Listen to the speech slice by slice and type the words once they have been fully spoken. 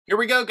Here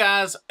we go,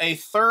 guys. A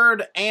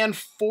third and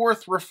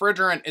fourth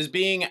refrigerant is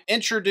being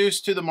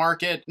introduced to the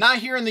market. Not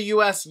here in the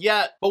US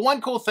yet, but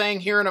one cool thing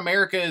here in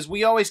America is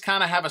we always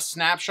kind of have a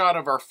snapshot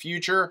of our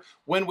future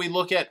when we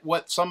look at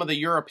what some of the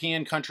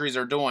European countries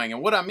are doing.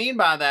 And what I mean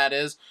by that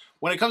is,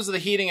 when it comes to the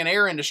heating and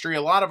air industry,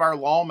 a lot of our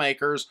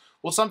lawmakers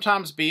will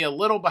sometimes be a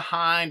little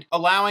behind,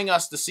 allowing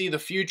us to see the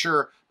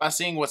future by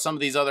seeing what some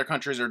of these other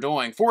countries are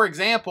doing. For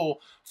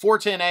example,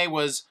 410A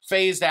was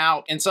phased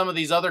out in some of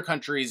these other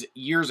countries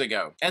years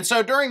ago. And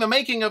so during the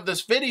making of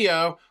this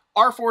video,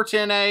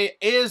 R410A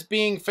is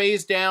being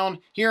phased down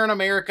here in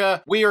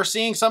America. We are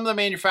seeing some of the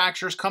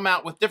manufacturers come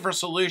out with different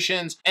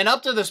solutions. And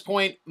up to this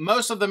point,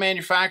 most of the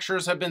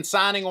manufacturers have been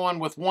signing on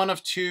with one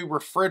of two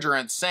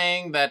refrigerants,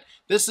 saying that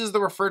this is the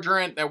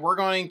refrigerant that we're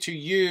going to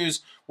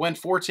use when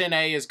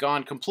 410A is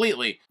gone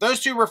completely.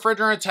 Those two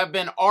refrigerants have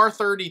been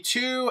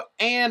R32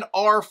 and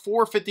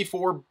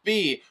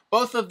R454B,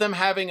 both of them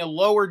having a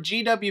lower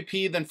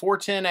GWP than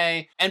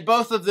 410A, and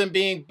both of them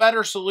being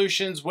better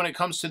solutions when it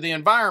comes to the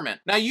environment.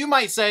 Now you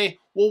might say,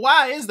 well,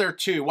 why is there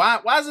two? Why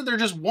isn't there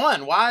just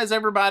one? Why is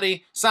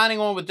everybody signing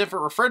on with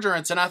different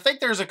refrigerants? And I think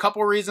there's a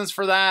couple reasons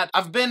for that.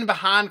 I've been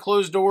behind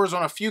closed doors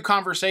on a few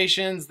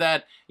conversations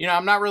that,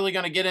 I'm not really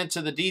going to get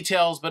into the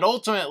details, but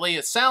ultimately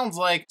it sounds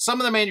like some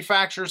of the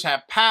manufacturers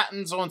have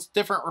patents on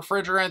different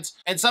refrigerants,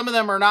 and some of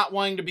them are not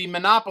wanting to be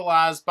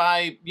monopolized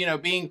by,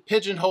 being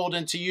pigeonholed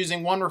into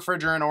using one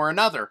refrigerant or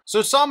another.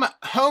 So some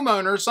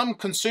homeowners, some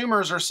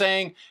consumers are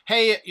saying,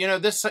 hey,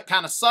 this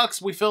kind of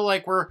sucks. We feel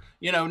like we're,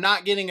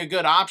 not getting a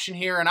good option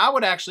here. And I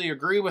would actually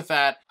agree with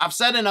that. I've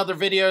said in other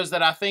videos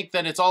that I think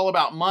that it's all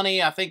about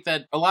money. I think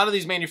that a lot of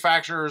these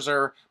manufacturers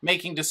are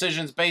making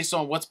decisions based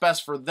on what's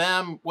best for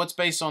them, what's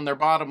based on their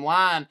bottom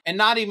line, and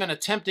not even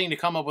attempting to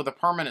come up with a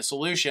permanent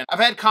solution. I've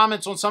had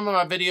comments on some of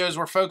my videos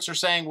where folks are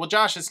saying, well,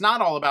 Josh, it's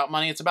not all about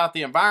money, it's about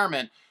the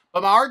environment.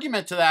 But my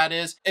argument to that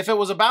is, if it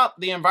was about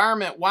the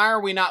environment, why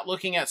are we not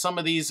looking at some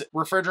of these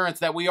refrigerants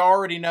that we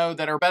already know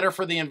that are better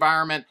for the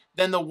environment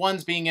than the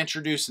ones being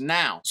introduced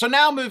now? So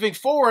now moving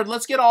forward,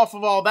 let's get off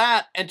of all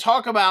that and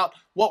talk about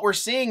what we're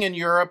seeing in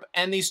Europe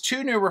and these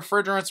two new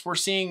refrigerants we're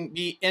seeing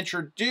be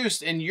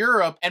introduced in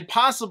Europe and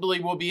possibly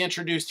will be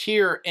introduced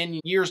here in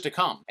years to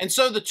come. And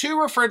so the two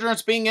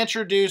refrigerants being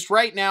introduced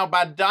right now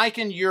by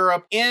Daikin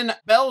Europe in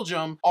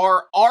Belgium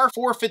are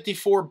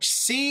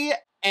R454C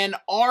and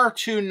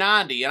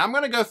R290. And I'm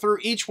going to go through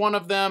each one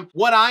of them,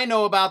 what I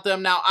know about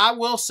them. Now, I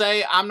will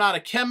say I'm not a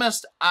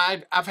chemist.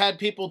 I've had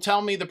people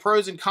tell me the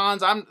pros and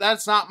cons.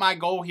 That's not my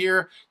goal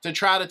here, to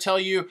try to tell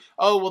you,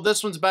 oh, well,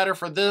 this one's better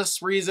for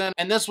this reason,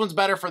 and this one's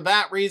better for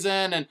that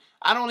reason. And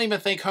I don't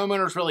even think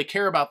homeowners really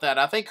care about that.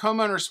 I think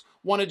homeowners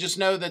want to just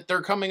know that they're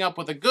coming up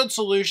with a good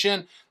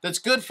solution that's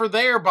good for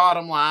their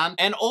bottom line.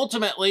 And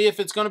ultimately, if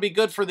it's going to be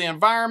good for the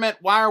environment,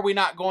 why are we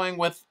not going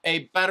with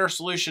a better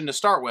solution to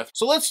start with?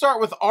 So let's start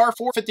with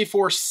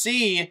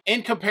R454C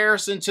in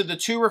comparison to the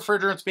two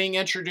refrigerants being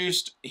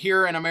introduced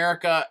here in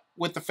America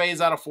with the phase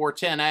out of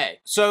 410A.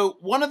 So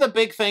one of the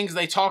big things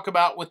they talk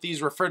about with these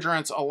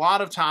refrigerants a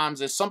lot of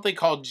times is something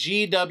called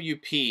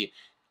GWP,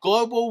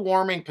 global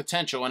warming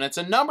potential. And it's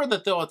a number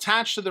that they'll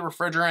attach to the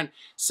refrigerant,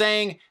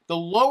 saying the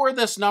lower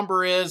this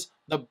number is,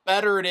 the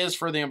better it is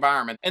for the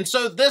environment. And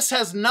so this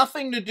has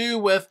nothing to do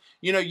with,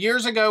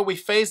 years ago we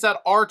phased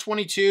out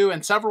R22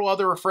 and several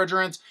other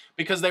refrigerants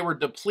because they were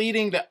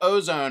depleting the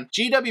ozone.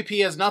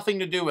 GWP has nothing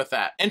to do with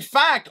that. In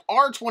fact,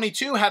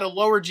 R22 had a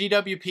lower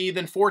GWP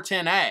than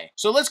 410A.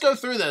 So let's go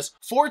through this.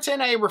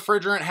 410A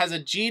refrigerant has a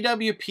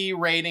GWP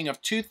rating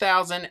of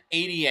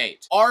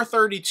 2088.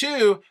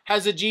 R32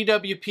 has a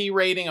GWP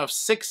rating of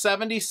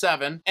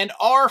 677, and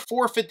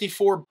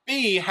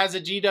R454B has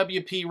a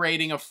GWP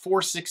rating of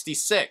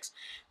 466.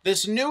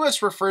 This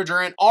newest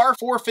refrigerant,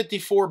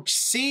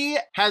 R454C,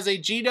 has a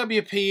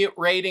GWP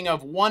rating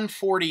of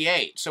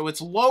 148. So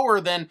it's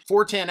lower than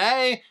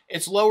 410A,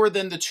 it's lower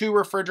than the two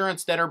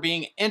refrigerants that are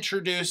being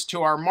introduced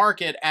to our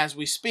market as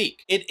we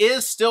speak. It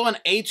is still an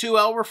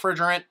A2L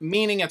refrigerant,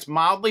 meaning it's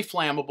mildly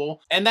flammable,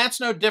 and that's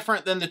no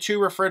different than the two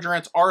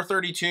refrigerants,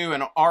 R32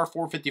 and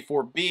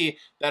R454B,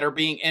 that are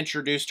being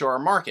introduced to our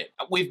market.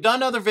 We've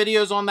done other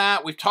videos on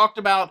that. We've talked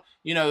about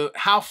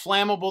how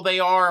flammable they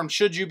are and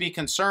should you be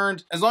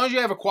concerned. As long as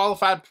you have a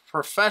qualified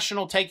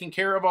professional taking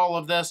care of all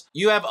of this,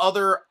 you have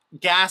other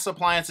gas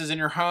appliances in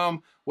your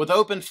home with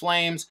open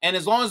flames, and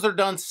as long as they're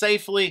done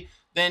safely,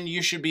 then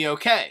you should be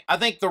okay. I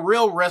think the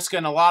real risk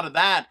in a lot of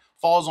that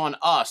falls on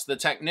us, the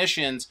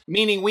technicians,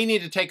 meaning we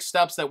need to take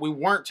steps that we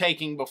weren't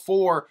taking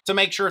before to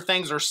make sure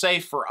things are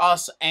safe for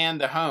us and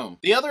the home.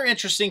 The other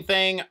interesting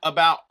thing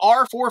about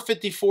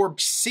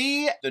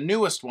R454C, the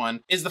newest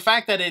one, is the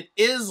fact that it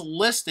is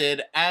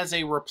listed as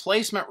a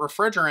replacement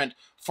refrigerant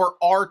for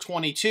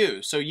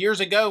R22. So years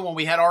ago when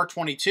we had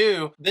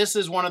R22, this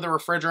is one of the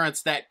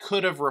refrigerants that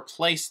could have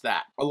replaced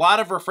that. A lot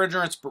of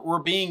refrigerants were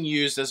being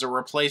used as a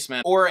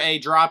replacement or a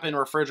drop-in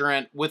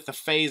refrigerant with the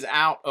phase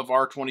out of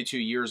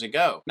R22 years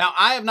ago. Now,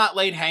 I have not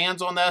laid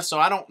hands on this, so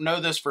I don't know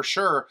this for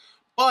sure,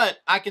 But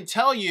I can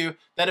tell you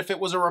that if it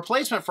was a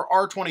replacement for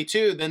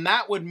R22, then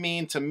that would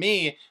mean to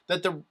me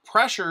that the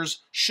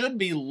pressures should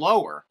be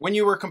lower. When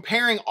you were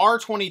comparing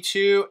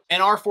R22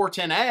 and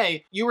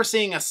R410A, you were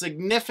seeing a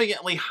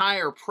significantly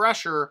higher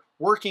pressure,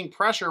 working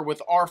pressure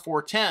with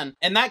R410,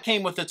 and that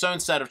came with its own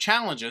set of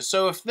challenges.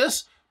 So if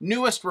this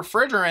newest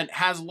refrigerant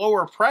has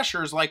lower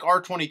pressures like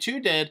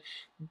R22 did,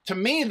 to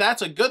me,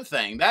 that's a good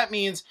thing. That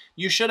means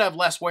you should have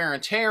less wear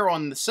and tear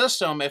on the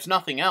system, if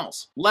nothing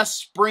else. Less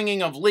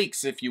springing of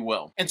leaks, if you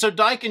will. And so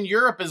Daikin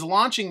Europe is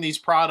launching these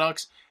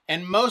products,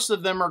 and most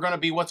of them are going to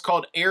be what's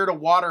called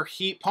air-to-water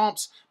heat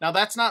pumps. Now,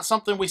 that's not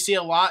something we see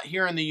a lot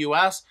here in the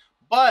US,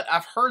 but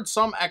I've heard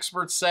some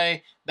experts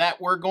say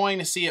that we're going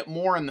to see it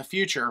more in the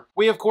future.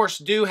 We, of course,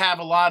 do have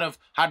a lot of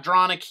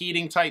hydronic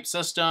heating type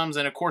systems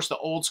and, of course, the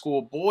old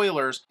school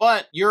boilers,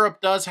 but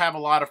Europe does have a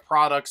lot of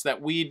products that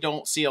we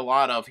don't see a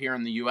lot of here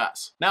in the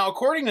US. Now,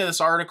 according to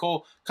this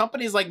article,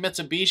 companies like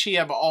Mitsubishi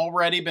have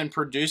already been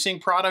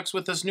producing products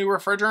with this new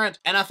refrigerant,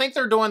 and I think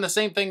they're doing the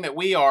same thing that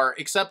we are,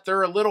 except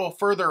they're a little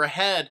further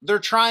ahead. They're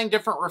trying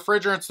different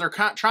refrigerants. They're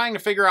trying to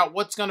figure out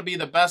what's going to be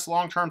the best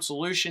long-term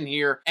solution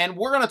here, and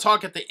we're going to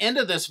talk at the end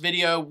of this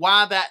video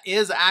why that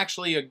is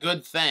actually a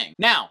good thing.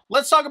 Now,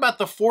 let's talk about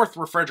the fourth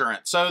refrigerant.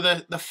 So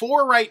the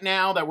four right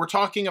now that we're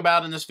talking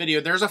about in this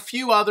video, there's a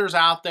few others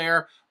out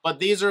there, but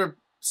these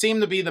seem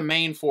to be the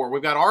main four.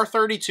 We've got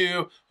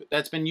R32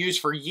 that's been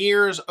used for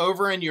years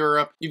over in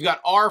Europe. You've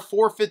got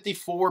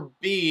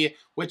R454B,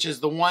 which is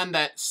the one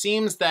that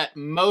seems that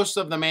most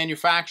of the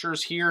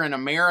manufacturers here in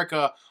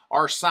America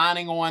are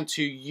signing on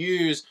to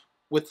use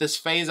with this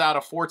phase out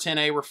of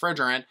 410A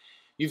refrigerant.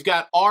 You've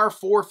got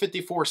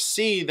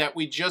R454C that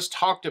we just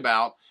talked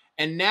about.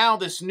 And now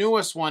this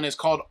newest one is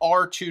called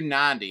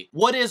R290.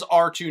 What is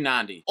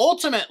R290?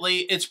 Ultimately,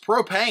 it's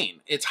propane.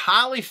 It's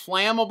highly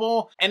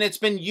flammable, and it's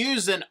been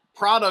used in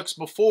products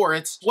before.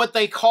 It's what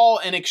they call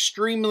an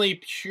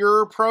extremely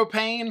pure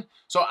propane.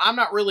 So I'm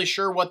not really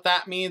sure what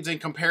that means in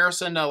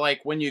comparison to like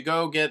when you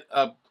go get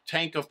a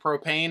tank of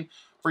propane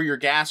for your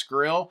gas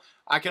grill.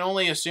 I can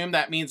only assume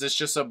that means it's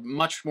just a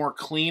much more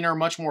cleaner,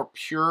 much more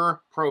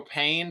pure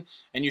propane,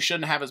 and you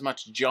shouldn't have as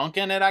much junk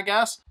in it, I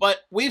guess.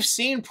 But we've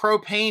seen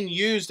propane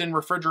used in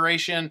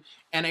refrigeration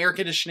and air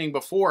conditioning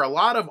before. A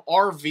lot of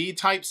RV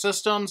type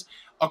systems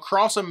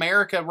across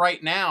America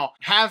right now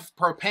have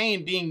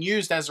propane being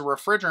used as a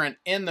refrigerant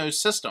in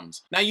those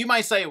systems. Now you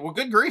might say, well,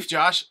 good grief,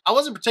 Josh, I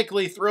wasn't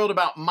particularly thrilled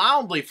about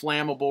mildly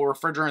flammable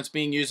refrigerants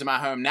being used in my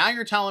home. Now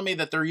you're telling me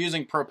that they're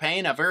using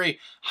propane, a very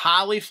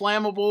highly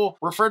flammable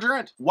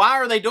refrigerant? Why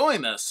are they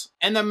doing this?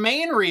 And the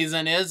main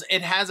reason is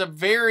it has a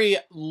very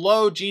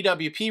low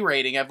GWP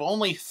rating of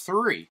only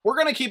 3. We're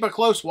gonna keep a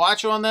close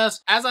watch on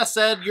this. As I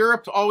said,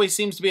 Europe always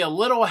seems to be a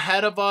little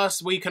ahead of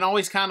us. We can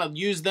always kind of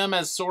use them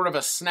as sort of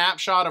a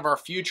snapshot of our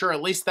future.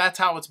 At least that's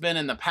how it's been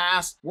in the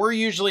past. We're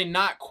usually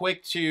not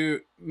quick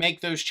to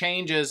make those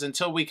changes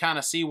until we kind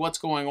of see what's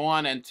going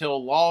on,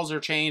 until laws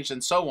are changed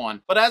and so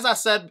on. But as I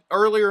said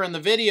earlier in the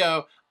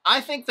video, I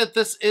think that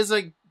this is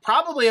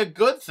probably a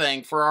good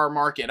thing for our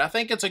market. I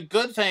think it's a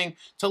good thing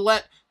to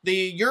let the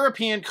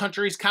European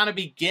countries kind of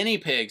be guinea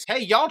pigs.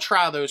 Hey, y'all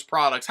try those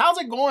products. How's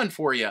it going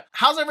for you?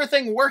 How's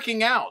everything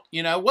working out?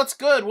 You know, what's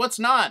good, what's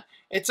not?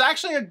 It's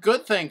actually a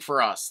good thing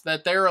for us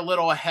that they're a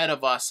little ahead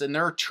of us and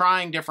they're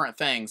trying different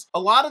things. A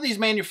lot of these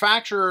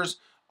manufacturers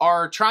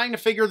are trying to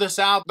figure this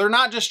out. They're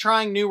not just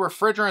trying new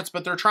refrigerants,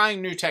 but they're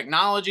trying new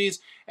technologies.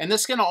 And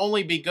this can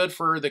only be good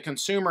for the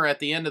consumer at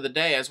the end of the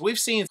day. As we've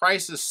seen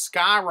prices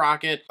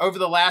skyrocket over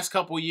the last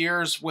couple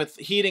years with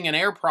heating and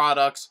air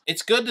products,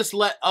 it's good to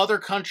let other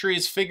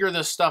countries figure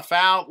this stuff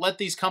out. Let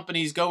these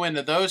companies go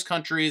into those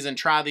countries and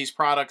try these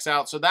products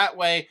out. So that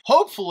way,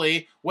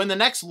 hopefully, when the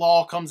next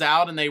law comes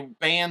out and they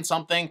ban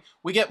something,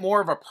 we get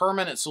more of a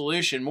permanent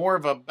solution, more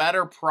of a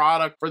better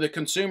product for the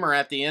consumer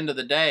at the end of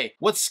the day.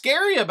 What's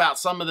scary about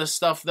some of this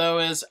stuff, though,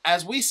 is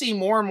as we see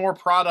more and more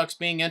products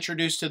being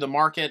introduced to the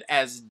market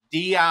as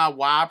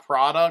DIY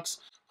products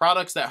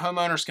that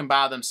homeowners can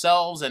buy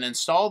themselves and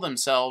install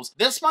themselves,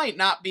 this might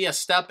not be a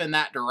step in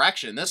that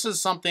direction. This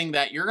is something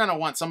that you're going to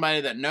want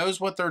somebody that knows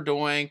what they're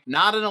doing,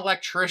 not an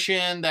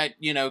electrician that,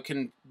 you know,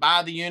 can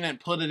buy the unit and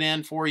put it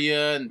in for you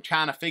and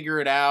kind of figure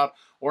it out,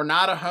 or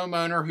not a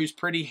homeowner who's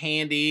pretty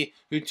handy,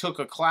 who took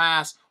a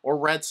class or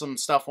read some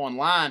stuff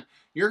online.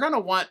 You're going to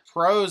want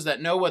pros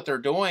that know what they're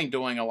doing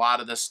a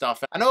lot of this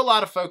stuff. I know a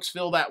lot of folks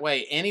feel that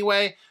way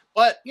anyway,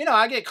 but, you know,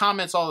 I get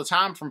comments all the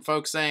time from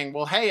folks saying,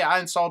 well, hey,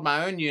 I installed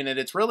my own unit.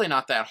 It's really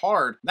not that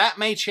hard. That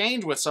may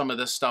change with some of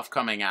this stuff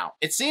coming out.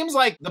 It seems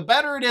like the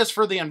better it is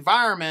for the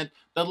environment,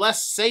 the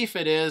less safe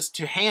it is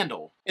to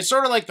handle. It's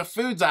sort of like the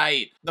foods I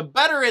eat. The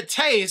better it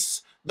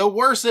tastes, the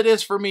worse it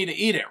is for me to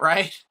eat it,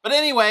 right? But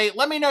anyway,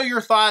 let me know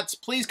your thoughts.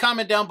 Please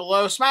comment down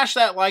below. Smash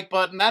that like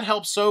button. That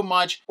helps so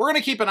much. We're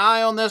going to keep an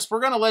eye on this.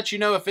 We're going to let you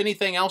know if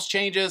anything else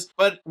changes.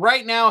 But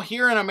right now,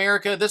 here in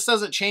America, this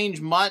doesn't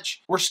change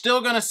much. We're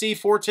still going to see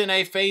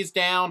 410A phase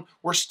down.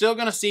 We're still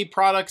going to see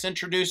products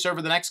introduced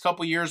over the next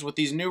couple years with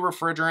these new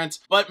refrigerants.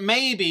 But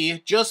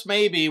maybe, just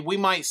maybe, we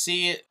might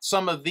see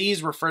some of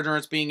these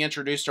refrigerants being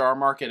introduced to our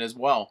market as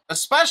well,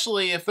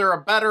 especially if they're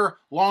a better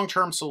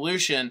long-term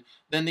solution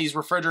than these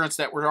refrigerants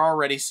that we're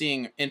already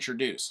seeing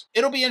introduced.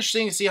 It'll be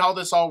interesting to see how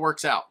this all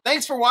works out.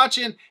 Thanks for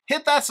watching.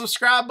 Hit that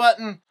subscribe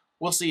button.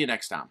 We'll see you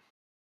next time.